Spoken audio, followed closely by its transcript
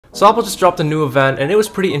So Apple just dropped a new event and it was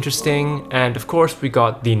pretty interesting, and of course we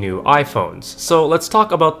got the new iPhones. So let's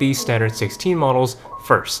talk about the standard 16 models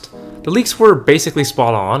first. The leaks were basically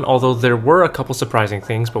spot on, although there were a couple surprising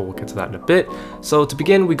things, but we'll get to that in a bit. So to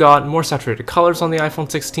begin, we got more saturated colors on the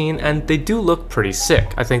iPhone 16, and they do look pretty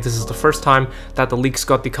sick. I think this is the first time that the leaks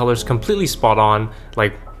got the colors completely spot on,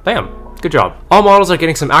 like, bam. Good job. All models are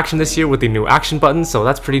getting some action this year with the new action button, so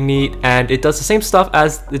that's pretty neat, and it does the same stuff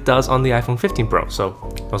as it does on the iPhone 15 Pro, so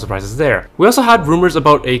no surprises there. We also had rumors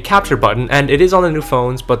about a capture button, and it is on the new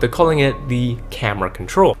phones, but they're calling it the camera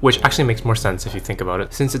control, which actually makes more sense if you think about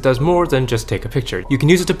it, since it does more than just take a picture. You can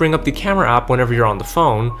use it to bring up the camera app whenever you're on the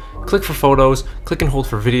phone, click for photos, click and hold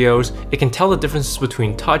for videos. It can tell the differences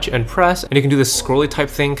between touch and press, and you can do this scrolly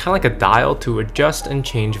type thing, kind of like a dial, to adjust and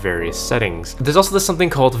change various settings. There's also this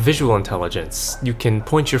something called visual intelligence. You can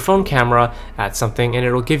point your phone camera at something and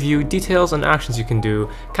it'll give you details and actions you can do,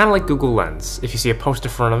 kind of like Google Lens. If you see a poster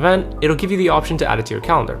for an event, it'll give you the option to add it to your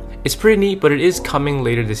calendar. It's pretty neat, but it is coming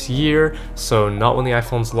later this year, so not when the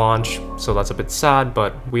iPhones launch, so that's a bit sad,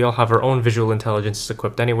 but we all have our own visual intelligence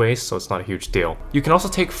equipped anyways, so it's not a huge deal. You can also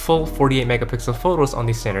take full 48 megapixel photos on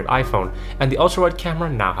the standard iPhone, and the ultra-wide camera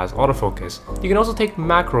now has autofocus. You can also take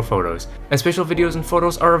macro photos, and spatial videos and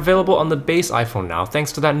photos are available on the base iPhone now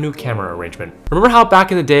thanks to that new camera arrangement. Remember how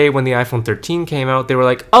back in the day when the iPhone 13 came out, they were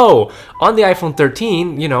like, oh, on the iPhone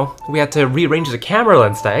 13, you know, we had to rearrange the camera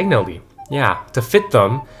lens diagonally. Yeah, to fit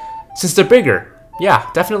them, since they're bigger. Yeah,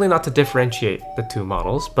 definitely not to differentiate the two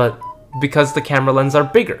models, but because the camera lens are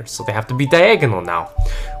bigger, so they have to be diagonal now.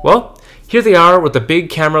 Well, here they are with the big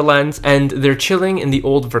camera lens, and they're chilling in the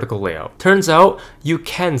old vertical layout. Turns out, you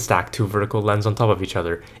can stack two vertical lenses on top of each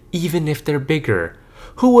other, even if they're bigger.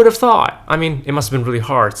 Who would have thought? I mean, it must have been really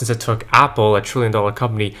hard since it took Apple, a trillion-dollar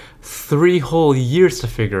company, 3 whole years to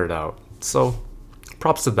figure it out. So,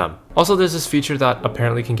 props to them. Also, there's this feature that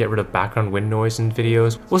apparently can get rid of background wind noise in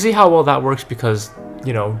videos. We'll see how well that works because,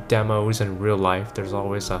 you know, demos and real life, there's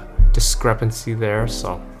always a discrepancy there,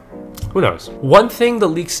 so who knows. One thing the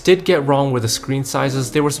leaks did get wrong were the screen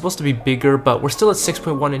sizes. They were supposed to be bigger, but we're still at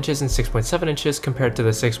 6.1 inches and 6.7 inches compared to the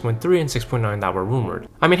 6.3 and 6.9 that were rumored.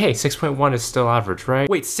 I mean, hey, 6.1 is still average, right?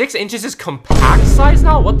 Wait, 6 inches is compact size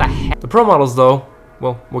now? What the heck? The Pro models though,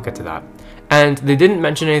 well, we'll get to that. And they didn't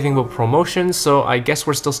mention anything about promotions, so I guess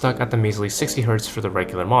we're still stuck at the measly 60 Hz for the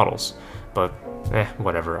regular models. But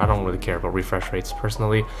whatever, I don't really care about refresh rates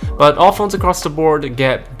personally. But all phones across the board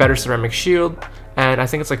get better ceramic shield, and I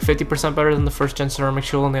think it's like 50% better than the first gen ceramic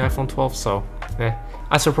shield on the iPhone 12, so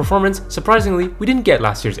As for performance, surprisingly, we didn't get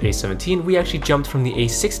last year's A17, we actually jumped from the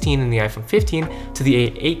A16 in the iPhone 15 to the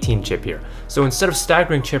A18 chip here. So instead of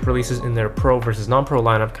staggering chip releases in their Pro versus non-Pro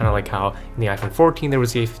lineup, kind of like how in the iPhone 14 there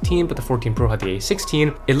was the A15 but the 14 Pro had the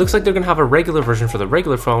A16, it looks like they're going to have a regular version for the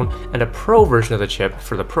regular phone and a Pro version of the chip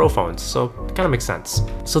for the Pro phones, so it kind of makes sense.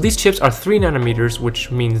 So these chips are 3 nanometers,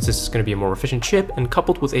 which means this is going to be a more efficient chip, and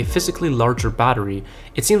coupled with a physically larger battery,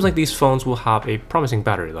 it seems like these phones will have a promising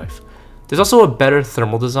battery life. There's also a better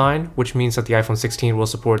thermal design, which means that the iPhone 16 will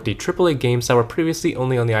support the AAA games that were previously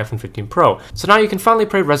only on the iPhone 15 Pro. So now you can finally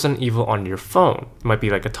play Resident Evil on your phone. It might be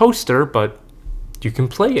like a toaster, but you can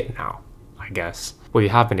play it now, I guess. Well, you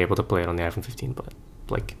have been able to play it on the iPhone 15, but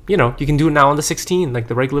like, you know, you can do it now on the 16, like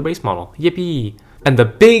the regular base model. Yippee! And the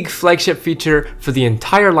big flagship feature for the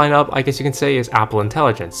entire lineup, I guess you can say, is Apple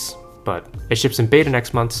Intelligence. But it ships in beta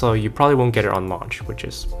next month, so you probably won't get it on launch, which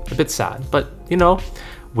is a bit sad. But, you know,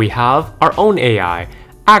 we have our own AI,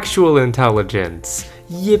 actual intelligence.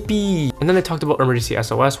 Yippee! And then they talked about Emergency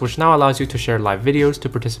SOS, which now allows you to share live videos to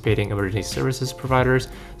participating emergency services providers.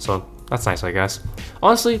 So that's nice, I guess.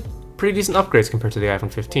 Honestly, pretty decent upgrades compared to the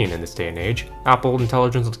iPhone 15 in this day and age. Apple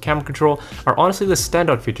Intelligence and camera control are honestly the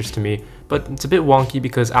standout features to me, but it's a bit wonky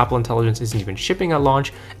because Apple Intelligence isn't even shipping at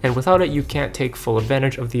launch, and without it you can't take full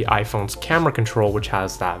advantage of the iPhone's camera control, which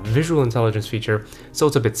has that visual intelligence feature, so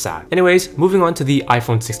it's a bit sad. Anyways, moving on to the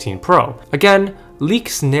iPhone 16 Pro. Again,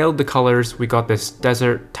 leaks nailed the colors. We got this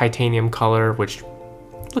desert titanium color, which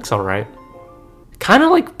looks alright. Kinda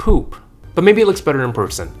like poop, but maybe it looks better in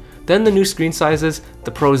person. Then the new screen sizes,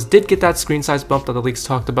 the Pros did get that screen size bump that the leaks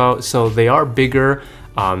talked about, so they are bigger.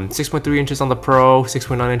 6.3 inches on the Pro,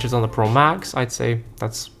 6.9 inches on the Pro Max. I'd say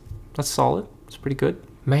that's solid. It's pretty good.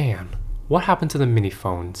 Man, what happened to the mini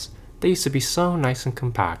phones? They used to be so nice and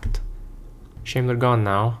compact. Shame they're gone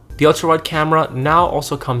now. The ultra-wide camera now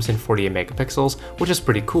also comes in 48 megapixels, which is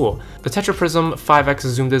pretty cool. The Tetra Prism 5x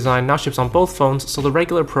zoom design now ships on both phones, so the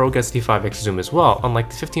regular Pro gets the 5x zoom as well,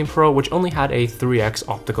 unlike the 15 Pro, which only had a 3x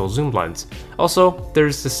optical zoom lens. Also,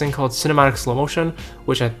 there's this thing called cinematic slow motion,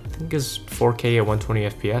 which I think is 4K at 120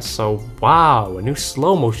 FPS, so wow, a new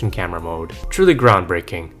slow motion camera mode. Truly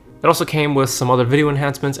groundbreaking. It also came with some other video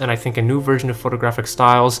enhancements and I think a new version of photographic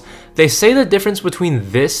styles. They say the difference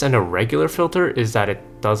between this and a regular filter is that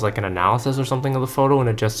it does like an analysis or something of the photo and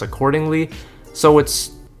adjusts accordingly. So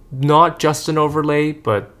it's not just an overlay,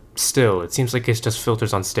 but still, it seems like it's just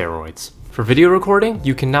filters on steroids. For video recording,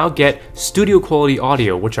 you can now get studio quality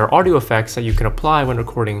audio, which are audio effects that you can apply when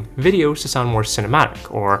recording videos to sound more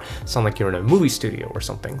cinematic or sound like you're in a movie studio or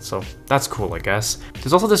something. So that's cool, I guess.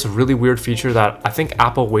 There's also this really weird feature that I think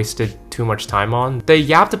Apple wasted too much time on. They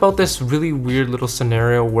yapped about this really weird little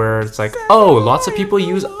scenario where it's like, oh, lots of people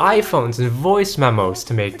use iPhones and voice memos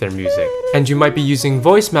to make their music. And you might be using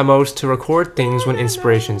voice memos to record things when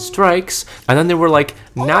inspiration strikes. And then they were like,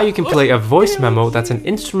 now you can play a voice memo that's an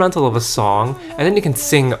instrumental of a song, and then you can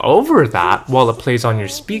sing over that while it plays on your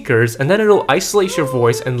speakers, and then it'll isolate your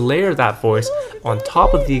voice and layer that voice on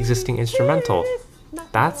top of the existing instrumental.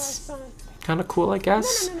 That's kind of cool, I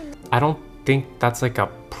guess. I don't think that's like a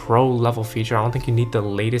pro level feature. I don't think you need the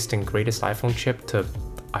latest and greatest iPhone chip to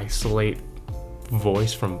isolate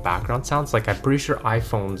voice from background sounds. Like, I'm pretty sure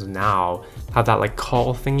iPhones now have that like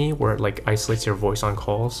call thingy where it like isolates your voice on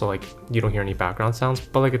calls, so like you don't hear any background sounds,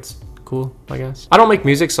 but like it's cool, I guess. I don't make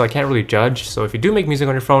music, so I can't really judge, so if you do make music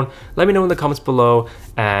on your phone, let me know in the comments below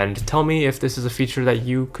and tell me if this is a feature that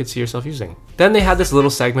you could see yourself using. Then they had this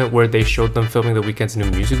little segment where they showed them filming The Weeknd's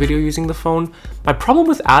new music video using the phone. My problem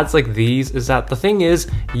with ads like these is that the thing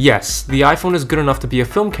is, yes, the iPhone is good enough to be a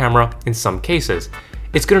film camera in some cases.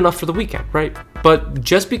 It's good enough for The Weeknd, right? But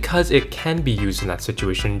just because it can be used in that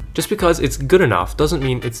situation, just because it's good enough doesn't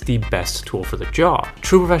mean it's the best tool for the job.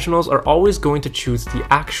 True professionals are always going to choose the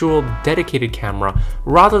actual dedicated camera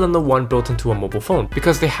rather than the one built into a mobile phone,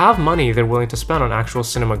 because they have money they're willing to spend on actual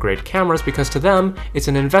cinema grade cameras, because to them it's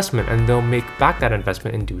an investment and they'll make back that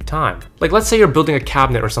investment in due time. Like, let's say you're building a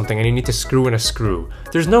cabinet or something and you need to screw in a screw.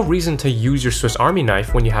 There's no reason to use your Swiss Army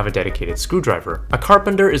knife when you have a dedicated screwdriver. A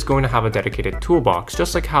carpenter is going to have a dedicated toolbox,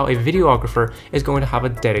 just like how a videographer is going to have a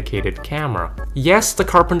dedicated camera. Yes, the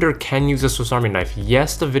carpenter can use a Swiss Army knife.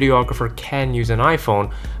 Yes, the videographer can use an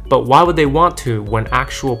iPhone, but why would they want to when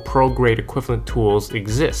actual pro-grade equivalent tools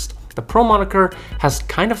exist? The pro moniker has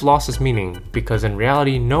kind of lost its meaning, because in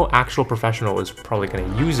reality, no actual professional is probably going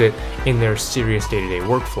to use it in their serious day-to-day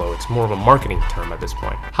workflow. It's more of a marketing term at this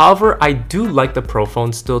point. However, I do like the pro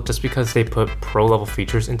phones still, just because they put pro level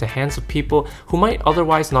features into hands of people who might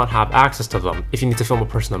otherwise not have access to them. If you need to film a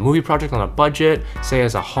personal movie project on a budget, say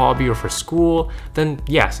as a hobby or for school, then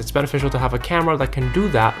yes, it's beneficial to have a camera that can do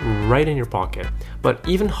that right in your pocket. But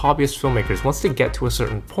even hobbyist filmmakers, once they get to a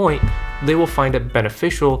certain point, they will find it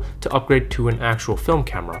beneficial to upgrade to an actual film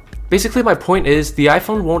camera. Basically, my point is the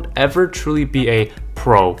iPhone won't ever truly be a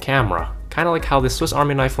pro camera. Kind of like how the Swiss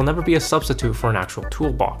Army knife will never be a substitute for an actual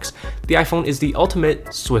toolbox. The iPhone is the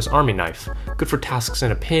ultimate Swiss Army knife, good for tasks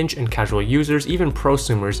in a pinch and casual users, even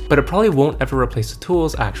prosumers, but it probably won't ever replace the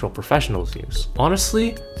tools actual professionals use.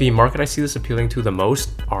 Honestly, the market I see this appealing to the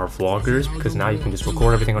most are vloggers, because now you can just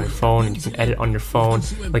record everything on your phone and you can edit on your phone.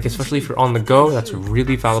 Like, especially if you're on the go, that's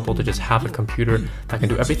really valuable to just have a computer that can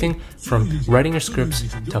do everything from writing your scripts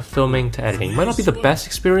to filming to editing. It might not be the best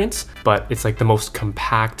experience, but it's like the most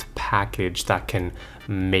compact package that can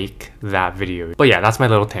make that video. But yeah, that's my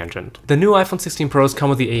little tangent. The new iPhone 16 Pros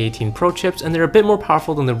come with the A18 Pro chips, and they're a bit more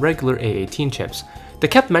powerful than the regular A18 chips. They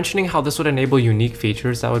kept mentioning how this would enable unique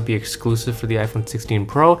features that would be exclusive for the iPhone 16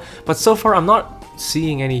 Pro, but so far I'm not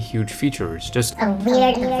seeing any huge features, just a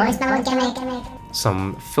weird voice memo gimmick,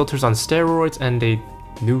 some filters on steroids, and a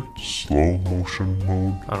new slow motion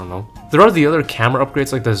mode. I don't know. There are the other camera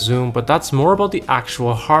upgrades like the zoom, but that's more about the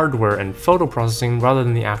actual hardware and photo processing rather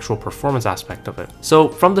than the actual performance aspect of it. So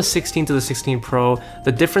from the 16 to the 16 Pro,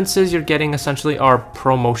 the differences you're getting essentially are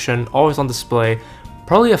ProMotion, always on display,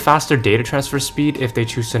 probably a faster data transfer speed if they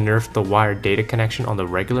choose to nerf the wired data connection on the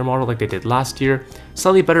regular model like they did last year,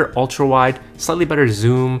 slightly better ultra wide, slightly better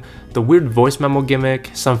zoom, the weird voice memo gimmick,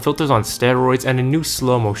 some filters on steroids, and a new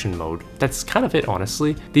slow motion mode. That's kind of it,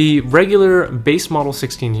 honestly. The regular base model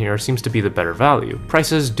 16 here seems to be the better value.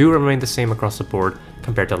 Prices do remain the same across the board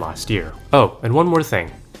compared to last year. Oh, and one more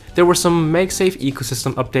thing. There were some MagSafe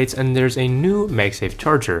ecosystem updates, and there's a new MagSafe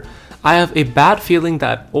charger. I have a bad feeling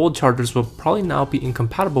that old chargers will probably now be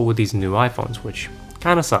incompatible with these new iPhones, which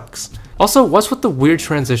kinda sucks. Also, what's with the weird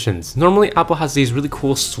transitions? Normally Apple has these really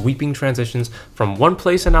cool sweeping transitions from one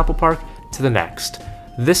place in Apple Park to the next.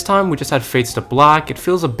 This time we just had fades to black. It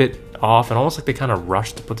feels a bit off and almost like they kind of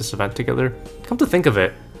rushed to put this event together. Come to think of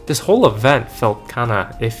it, this whole event felt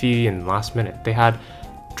kinda iffy and last minute. They had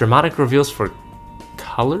dramatic reveals for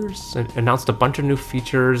colors and announced a bunch of new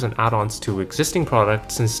features and add-ons to existing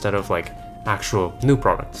products instead of like actual new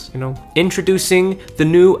products, you know? Introducing the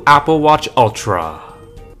new Apple Watch Ultra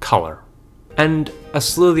color. And a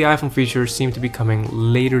slew of the iPhone features seem to be coming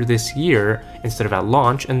later this year instead of at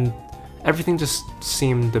launch, and everything just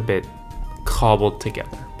seemed a bit cobbled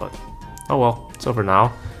together. But oh well, it's over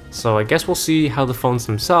now. So I guess we'll see how the phones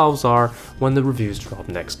themselves are when the reviews drop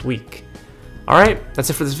next week. Alright, that's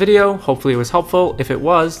it for this video. Hopefully it was helpful. If it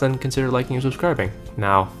was, then consider liking and subscribing.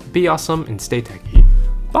 Now, be awesome and stay techy.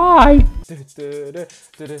 Bye!